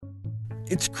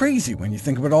It's crazy when you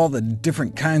think about all the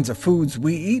different kinds of foods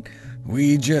we eat.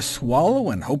 We just swallow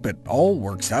and hope it all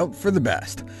works out for the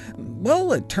best.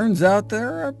 Well, it turns out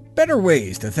there are better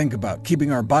ways to think about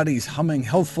keeping our bodies humming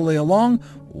healthfully along.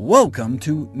 Welcome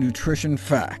to Nutrition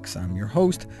Facts. I'm your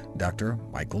host, Dr.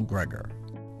 Michael Greger.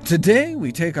 Today,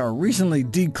 we take our recently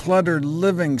decluttered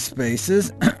living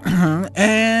spaces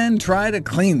and try to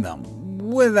clean them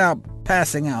without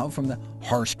passing out from the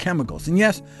harsh chemicals. And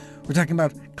yes, we're talking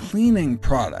about cleaning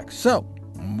products. So,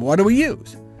 what do we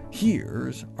use?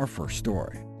 Here's our first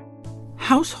story.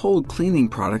 Household cleaning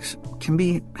products can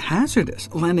be hazardous,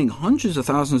 landing hundreds of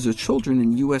thousands of children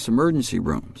in U.S. emergency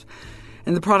rooms.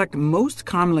 And the product most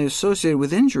commonly associated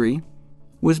with injury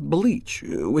was bleach,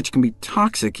 which can be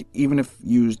toxic even if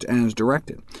used as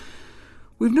directed.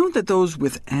 We've known that those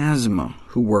with asthma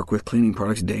who work with cleaning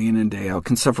products day in and day out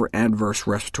can suffer adverse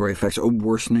respiratory effects, a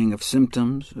worsening of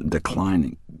symptoms,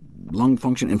 declining lung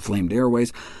function, inflamed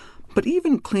airways. But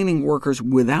even cleaning workers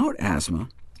without asthma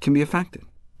can be affected.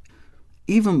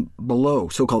 Even below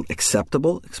so-called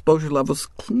acceptable exposure levels,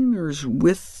 cleaners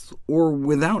with or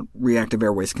without reactive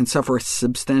airways can suffer a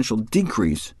substantial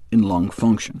decrease in lung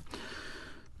function.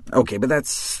 OK, but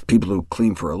that's people who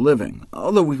clean for a living.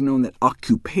 Although we've known that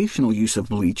occupational use of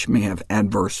bleach may have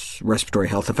adverse respiratory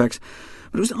health effects,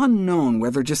 but it was unknown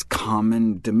whether just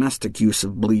common domestic use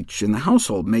of bleach in the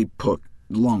household may put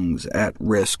lungs at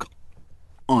risk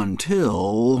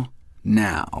until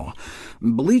now.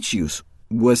 Bleach use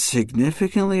was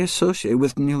significantly associated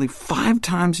with nearly 5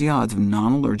 times the odds of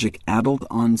non-allergic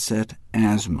adult-onset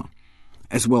asthma,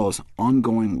 as well as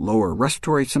ongoing lower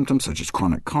respiratory symptoms such as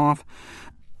chronic cough.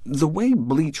 The way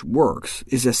bleach works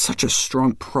is as such a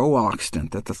strong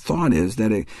pro-oxidant that the thought is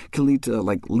that it can lead to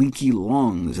leaky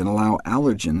lungs and allow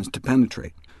allergens to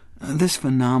penetrate. This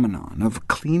phenomenon of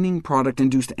cleaning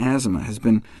product-induced asthma has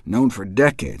been known for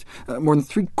decades. More than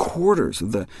 3/4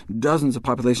 of the dozens of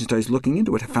population studies looking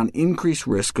into it have found increased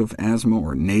risk of asthma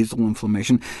or nasal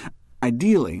inflammation.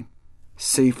 Ideally,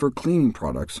 safer cleaning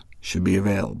products should be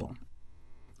available.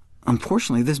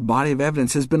 Unfortunately, this body of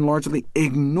evidence has been largely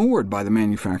ignored by the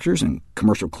manufacturers and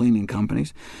commercial cleaning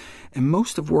companies, and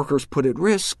most of workers put at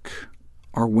risk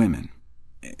are women.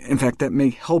 In fact, that may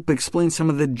help explain some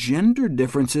of the gender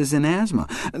differences in asthma.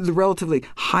 The relatively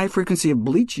high frequency of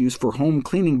bleach use for home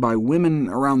cleaning by women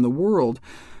around the world,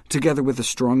 together with a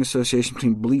strong association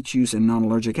between bleach use and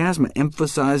non-allergic asthma,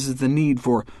 emphasizes the need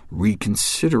for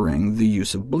reconsidering the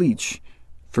use of bleach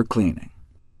for cleaning.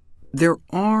 There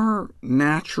are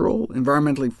natural,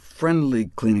 environmentally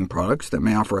friendly cleaning products that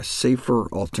may offer a safer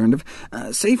alternative.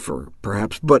 Safer,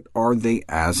 perhaps, but are they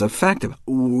as effective?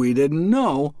 We didn't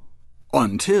know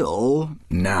until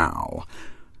now.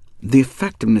 The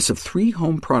effectiveness of 3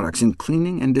 home products in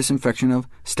cleaning and disinfection of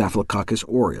Staphylococcus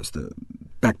aureus, the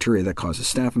bacteria that causes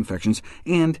staph infections,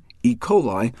 and E.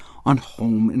 coli on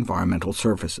home environmental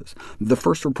surfaces. The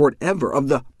first report ever of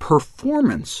the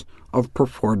performance of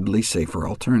purportedly safer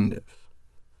alternatives.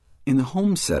 In the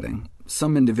home setting,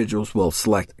 some individuals will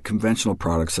select conventional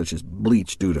products such as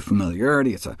bleach due to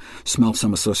familiarity. It's a smell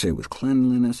some associate with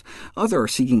cleanliness. Others are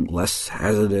seeking less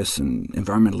hazardous and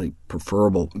environmentally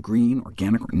preferable green,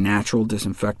 organic, or natural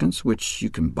disinfectants, which you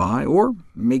can buy or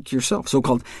make yourself,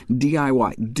 so-called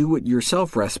DIY,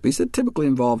 do-it-yourself recipes that typically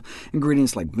involve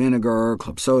ingredients like vinegar,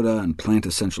 club soda, and plant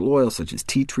essential oils such as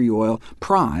tea tree oil,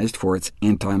 prized for its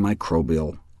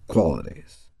antimicrobial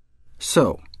qualities.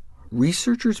 So,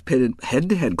 researchers pitted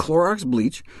head-to-head Clorox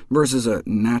bleach versus a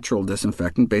natural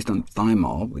disinfectant based on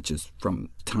thymol, which is from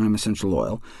thyme essential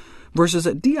oil, versus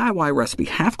a DIY recipe,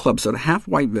 half club soda, half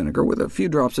white vinegar with a few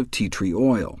drops of tea tree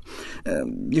oil.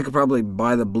 You could probably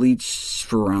buy the bleach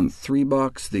for around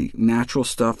 $3, the natural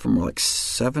stuff for more like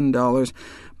 $7,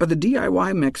 but the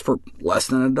DIY mix for less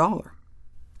than $1.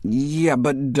 Yeah,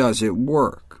 but does it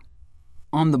work?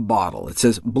 On the bottle, it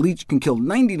says bleach can kill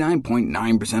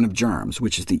 99.9% of germs,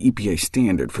 which is the EPA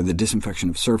standard for the disinfection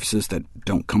of surfaces that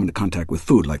don't come into contact with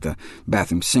food, like the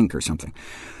bathroom sink or something.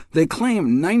 They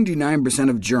claim 99%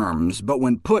 of germs, but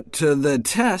when put to the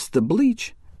test, the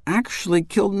bleach actually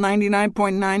killed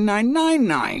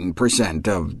 99.9999%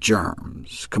 of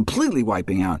germs, completely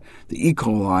wiping out the E.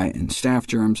 coli and staph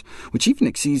germs, which even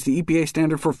exceeds the EPA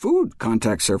standard for food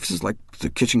contact surfaces like the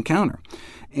kitchen counter.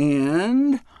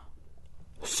 And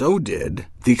so did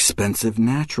the expensive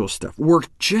natural stuff. Worked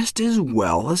just as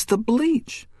well as the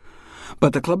bleach.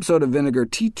 But the club soda vinegar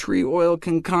tea tree oil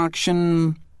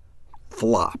concoction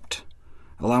flopped,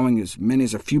 allowing as many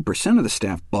as a few percent of the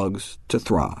staph bugs to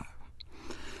thrive.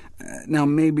 Now,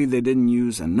 maybe they didn't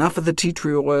use enough of the tea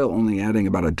tree oil, only adding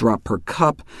about a drop per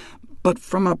cup, but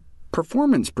from a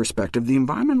performance perspective, the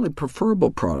environmentally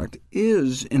preferable product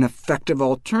is an effective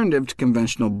alternative to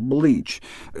conventional bleach,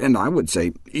 and I would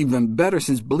say even better,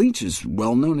 since bleach is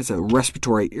well known as a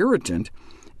respiratory irritant,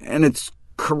 and it's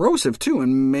corrosive too,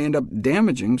 and may end up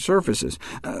damaging surfaces.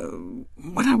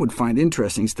 What I would find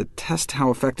interesting is to test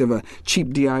how effective a cheap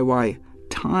DIY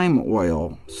thyme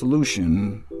oil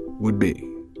solution would be.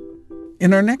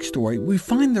 In our next story, we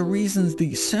find the reasons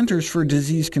the Centers for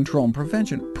Disease Control and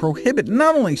Prevention prohibit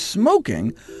not only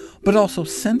smoking, but also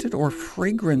scented or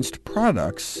fragranced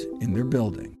products in their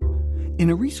building.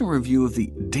 In a recent review of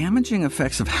the damaging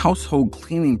effects of household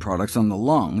cleaning products on the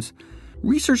lungs,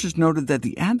 researchers noted that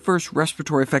the adverse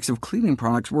respiratory effects of cleaning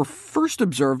products were first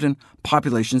observed in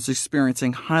populations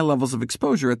experiencing high levels of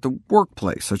exposure at the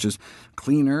workplace, such as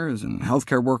cleaners and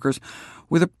healthcare workers,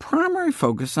 with a primary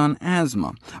focus on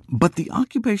asthma. But the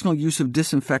occupational use of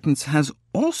disinfectants has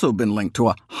also been linked to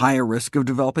a higher risk of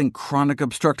developing chronic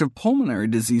obstructive pulmonary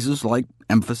diseases like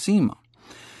emphysema.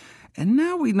 And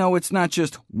now we know it's not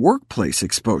just workplace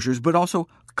exposures, but also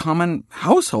common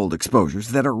household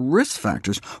exposures that are risk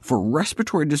factors for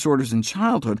respiratory disorders in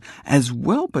childhood, as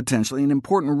well potentially an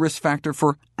important risk factor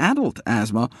for adult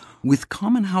asthma, with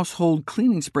common household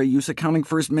cleaning spray use accounting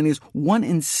for as many as 1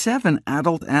 in 7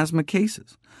 adult asthma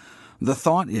cases. The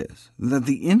thought is that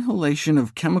the inhalation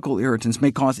of chemical irritants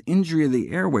may cause injury of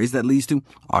the airways that leads to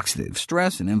oxidative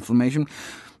stress and inflammation.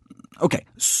 OK,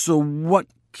 so what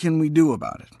can we do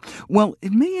about it? Well,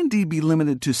 it may indeed be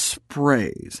limited to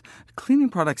sprays. Cleaning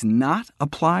products not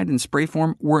applied in spray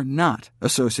form were not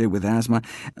associated with asthma,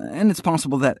 and it's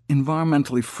possible that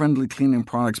environmentally friendly cleaning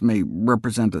products may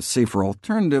represent a safer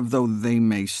alternative, though they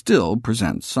may still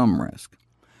present some risk.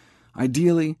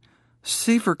 Ideally,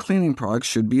 safer cleaning products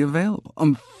should be available.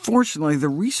 Unfortunately, the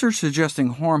research suggesting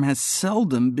harm has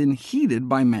seldom been heeded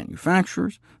by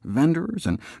manufacturers, vendors,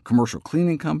 and commercial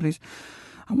cleaning companies.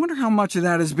 I wonder how much of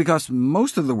that is because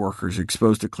most of the workers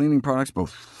exposed to cleaning products,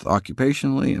 both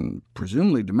occupationally and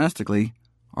presumably domestically,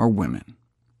 are women.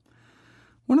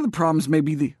 One of the problems may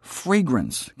be the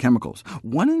fragrance chemicals.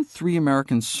 1 in 3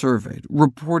 Americans surveyed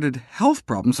reported health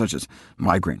problems such as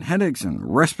migraine headaches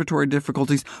and respiratory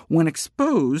difficulties when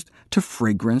exposed to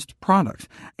fragranced products.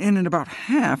 And in about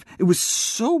half, it was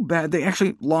so bad they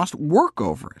actually lost work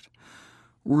over it.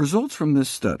 Results from this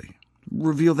study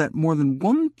reveal that more than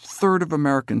 1/3 of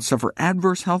Americans suffer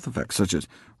adverse health effects, such as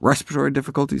respiratory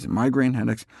difficulties and migraine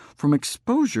headaches, from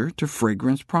exposure to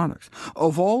fragrance products.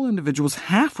 Of all individuals,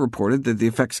 half reported that the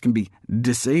effects can be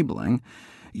disabling,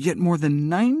 yet more than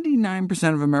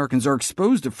 99% of Americans are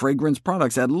exposed to fragrance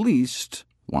products at least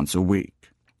once a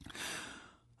week.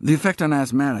 The effect on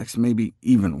asthmatics may be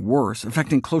even worse,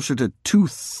 affecting closer to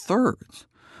 2/3.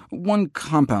 One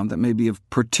compound that may be of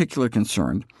particular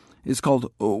concern is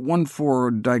called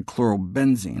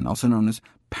 1,4-dichlorobenzene, also known as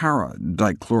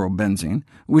para-dichlorobenzene,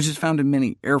 which is found in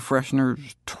many air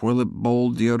fresheners, toilet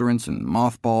bowl deodorants, and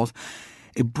mothballs.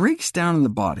 It breaks down in the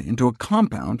body into a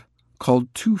compound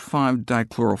called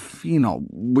 2,5-dichlorophenol,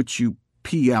 which you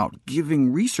pee out,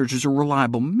 giving researchers a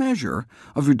reliable measure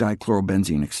of your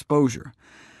dichlorobenzene exposure.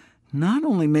 Not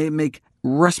only may it make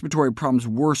respiratory problems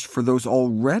worse for those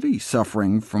already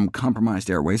suffering from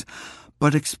compromised airways,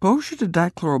 but exposure to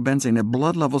dichlorobenzene at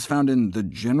blood levels found in the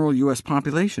general U.S.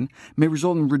 population may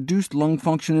result in reduced lung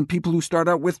function in people who start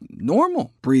out with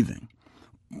normal breathing.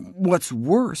 What's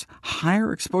worse,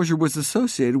 higher exposure was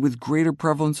associated with greater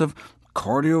prevalence of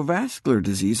cardiovascular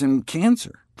disease and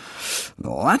cancer.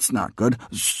 Well, that's not good,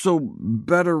 so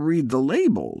better read the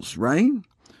labels, right?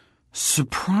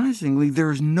 Surprisingly,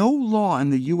 there is no law in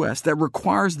the U.S. that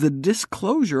requires the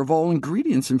disclosure of all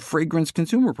ingredients in fragrance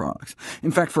consumer products. In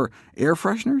fact, for air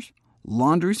fresheners,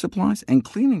 laundry supplies, and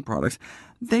cleaning products,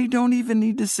 they don't even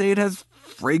need to say it has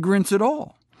fragrance at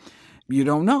all. You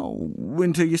don't know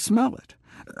until you smell it.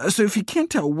 So if you can't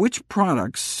tell which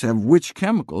products have which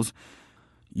chemicals,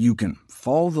 you can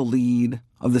follow the lead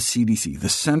of the CDC, the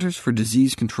Centers for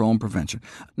Disease Control and Prevention.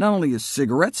 Not only is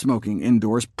cigarette smoking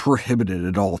indoors prohibited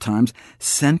at all times,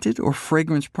 scented or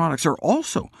fragrance products are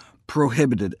also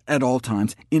prohibited at all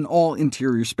times in all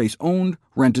interior space owned,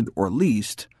 rented, or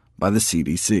leased by the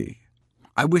CDC.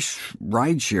 I wish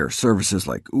rideshare services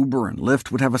like Uber and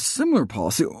Lyft would have a similar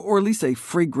policy, or at least a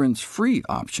fragrance-free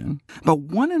option. But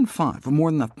 1 in 5 of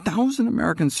more than 1,000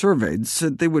 Americans surveyed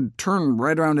said they would turn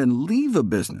right around and leave a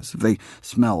business if they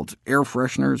smelled air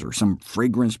fresheners or some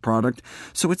fragrance product.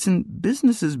 So it's in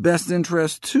business's best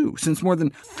interest, too, since more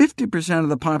than 50% of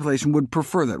the population would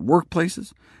prefer that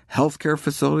workplaces, healthcare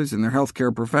facilities and their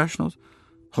healthcare professionals,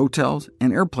 hotels,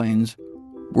 and airplanes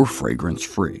were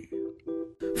fragrance-free.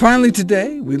 Finally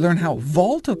today, we learn how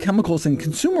volatile chemicals in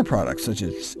consumer products such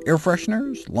as air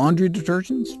fresheners, laundry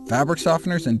detergents, fabric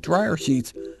softeners, and dryer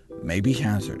sheets may be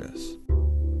hazardous.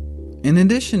 In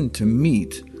addition to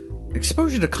meat,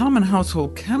 exposure to common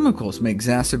household chemicals may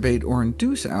exacerbate or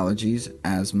induce allergies,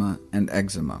 asthma, and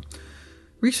eczema.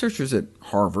 Researchers at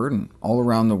Harvard and all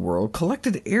around the world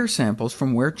collected air samples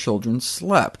from where children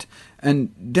slept,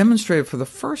 and demonstrated for the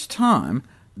first time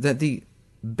that the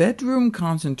bedroom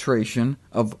concentration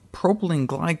of propylene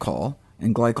glycol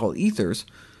and glycol ethers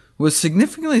was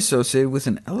significantly associated with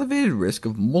an elevated risk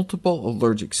of multiple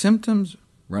allergic symptoms,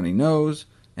 runny nose,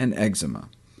 and eczema.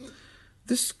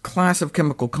 This class of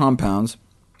chemical compounds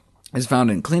is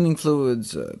found in cleaning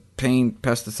fluids, paint,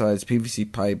 pesticides,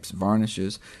 PVC pipes,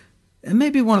 varnishes, and may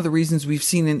be one of the reasons we've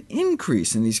seen an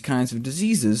increase in these kinds of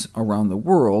diseases around the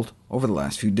world over the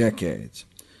last few decades.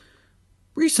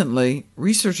 Recently,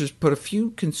 researchers put a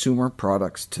few consumer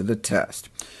products to the test.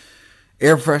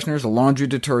 Air fresheners, a laundry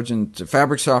detergent, a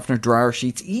fabric softener, dryer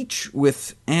sheets, each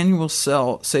with annual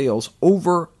sales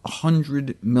over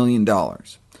 $100 million.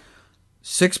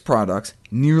 6 products,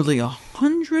 nearly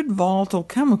 100 volatile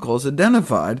chemicals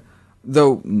identified,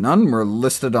 though none were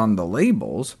listed on the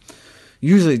labels.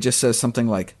 Usually it just says something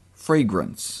like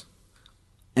fragrance.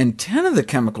 And 10 of the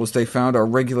chemicals they found are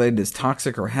regulated as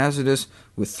toxic or hazardous,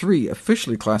 with 3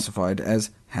 officially classified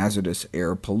as hazardous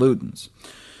air pollutants.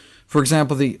 For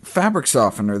example, the fabric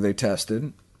softener they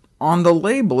tested, on the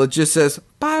label it just says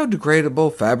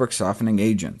biodegradable fabric softening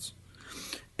agents.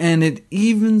 And it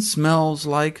even smells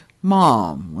like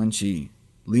Mom when she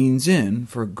leans in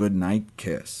for a goodnight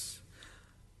kiss.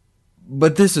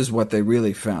 But this is what they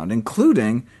really found,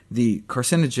 including the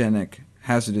carcinogenic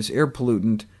hazardous air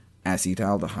pollutant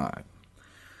acetaldehyde.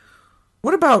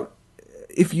 What about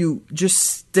if you just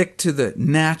stick to the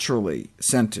naturally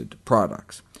scented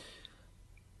products?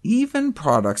 Even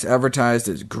products advertised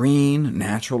as green,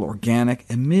 natural, organic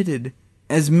emitted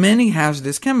as many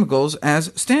hazardous chemicals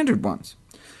as standard ones.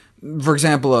 For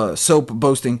example, a soap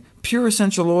boasting pure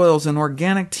essential oils and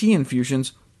organic tea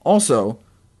infusions also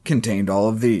contained all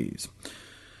of these.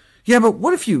 Yeah, but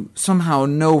what if you somehow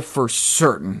know for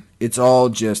certain it's all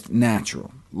just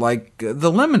natural, like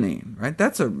the limonene, right?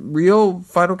 That's a real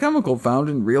phytochemical found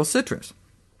in real citrus,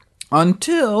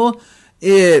 until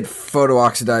it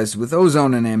photooxidizes with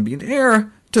ozone and ambient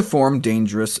air to form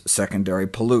dangerous secondary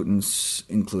pollutants,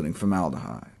 including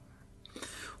formaldehyde.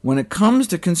 When it comes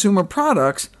to consumer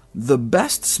products, the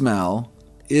best smell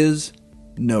is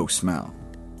no smell.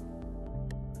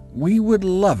 We would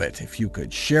love it if you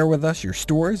could share with us your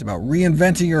stories about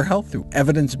reinventing your health through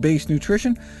evidence-based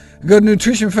nutrition. Go to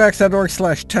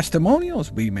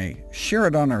nutritionfacts.org/testimonials. We may share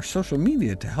it on our social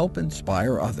media to help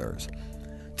inspire others.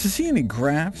 To see any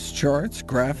graphs, charts,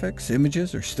 graphics,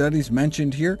 images, or studies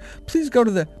mentioned here, please go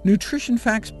to the Nutrition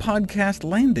Facts podcast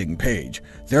landing page.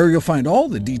 There you'll find all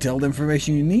the detailed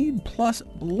information you need, plus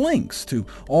links to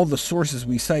all the sources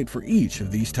we cite for each of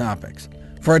these topics.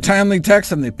 For a timely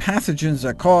text on the pathogens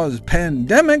that cause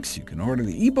pandemics, you can order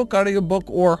the ebook, audiobook,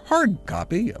 or hard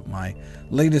copy of my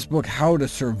latest book, How to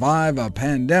Survive a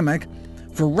Pandemic.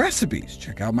 For recipes,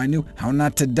 check out my new How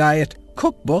Not to Diet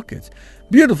cookbook. It's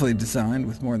beautifully designed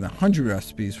with more than 100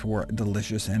 recipes for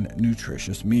delicious and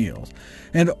nutritious meals.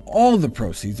 And all the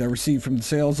proceeds I receive from the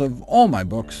sales of all my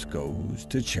books goes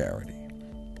to charity.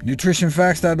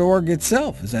 NutritionFacts.org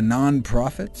itself is a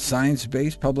non-profit,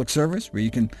 science-based public service where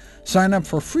you can sign up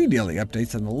for free daily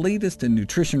updates on the latest in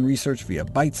nutrition research via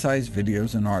bite-sized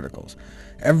videos and articles.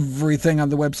 Everything on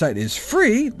the website is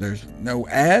free. There's no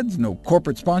ads, no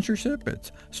corporate sponsorship.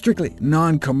 It's strictly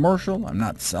non-commercial. I'm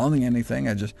not selling anything.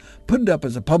 I just put it up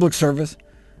as a public service,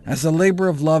 as a labor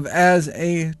of love, as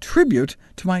a tribute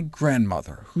to my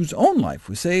grandmother, whose own life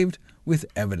was saved with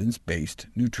evidence-based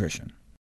nutrition.